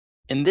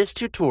In this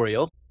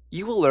tutorial,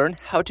 you will learn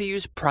how to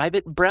use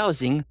private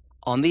browsing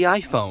on the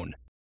iPhone.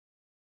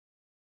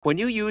 When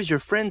you use your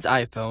friend's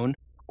iPhone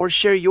or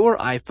share your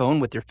iPhone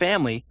with your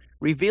family,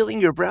 revealing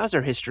your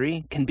browser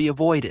history can be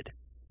avoided.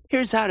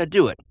 Here's how to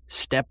do it,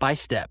 step by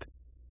step.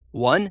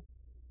 1.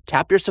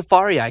 Tap your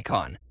Safari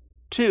icon.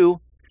 2.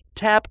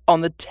 Tap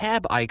on the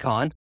tab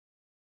icon.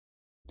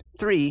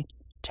 3.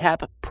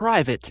 Tap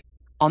Private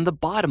on the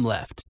bottom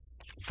left.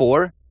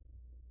 4.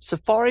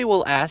 Safari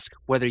will ask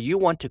whether you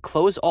want to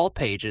close all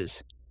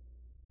pages.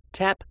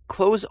 Tap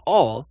Close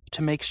All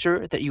to make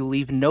sure that you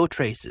leave no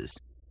traces.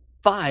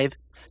 5.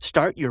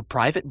 Start your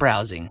private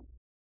browsing.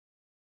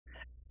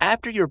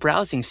 After your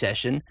browsing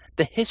session,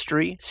 the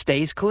history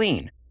stays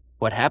clean.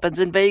 What happens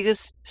in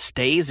Vegas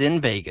stays in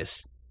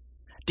Vegas.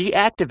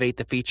 Deactivate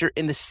the feature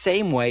in the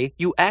same way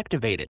you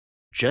activate it.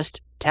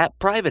 Just tap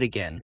Private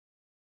again.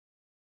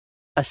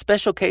 A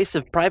special case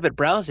of private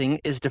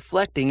browsing is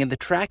deflecting in the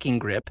tracking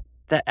grip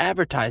that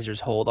advertisers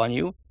hold on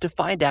you to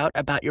find out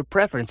about your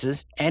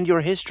preferences and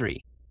your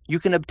history. You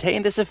can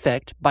obtain this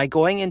effect by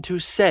going into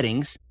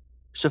Settings,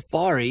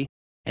 Safari,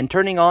 and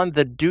turning on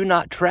the Do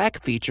Not Track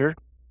feature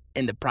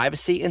in the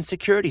Privacy and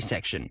Security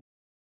section.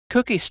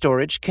 Cookie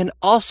storage can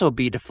also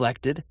be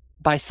deflected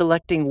by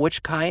selecting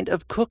which kind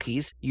of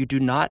cookies you do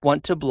not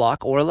want to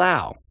block or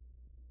allow.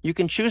 You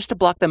can choose to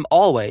block them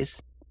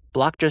always,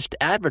 block just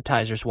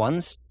advertisers'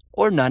 ones,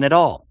 or none at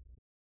all.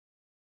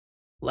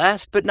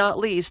 Last but not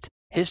least,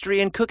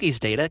 history and cookies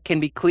data can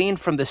be cleaned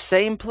from the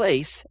same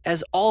place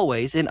as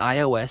always in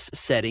iOS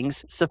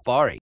Settings,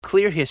 Safari,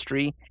 Clear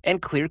History,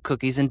 and Clear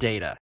Cookies and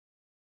Data.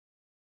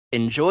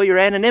 Enjoy your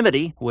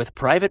anonymity with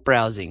private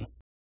browsing.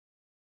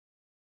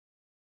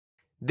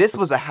 This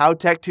was a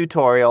HowTech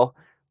tutorial.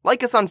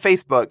 Like us on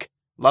Facebook,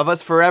 love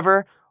us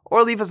forever,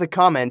 or leave us a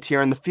comment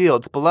here in the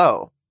fields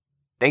below.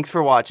 Thanks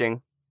for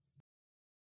watching.